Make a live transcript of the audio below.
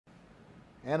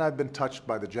And I've been touched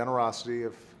by the generosity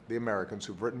of the Americans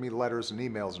who've written me letters and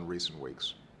emails in recent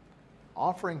weeks,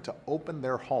 offering to open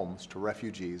their homes to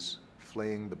refugees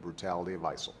fleeing the brutality of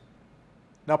ISIL.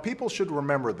 Now, people should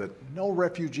remember that no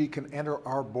refugee can enter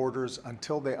our borders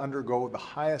until they undergo the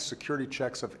highest security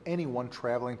checks of anyone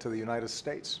traveling to the United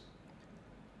States.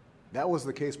 That was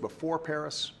the case before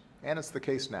Paris, and it's the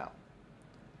case now.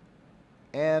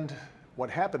 And what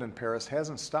happened in Paris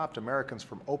hasn't stopped Americans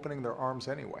from opening their arms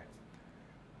anyway.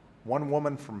 One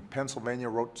woman from Pennsylvania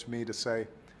wrote to me to say,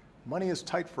 "Money is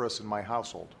tight for us in my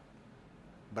household,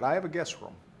 but I have a guest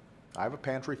room. I have a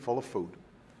pantry full of food.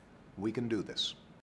 We can do this."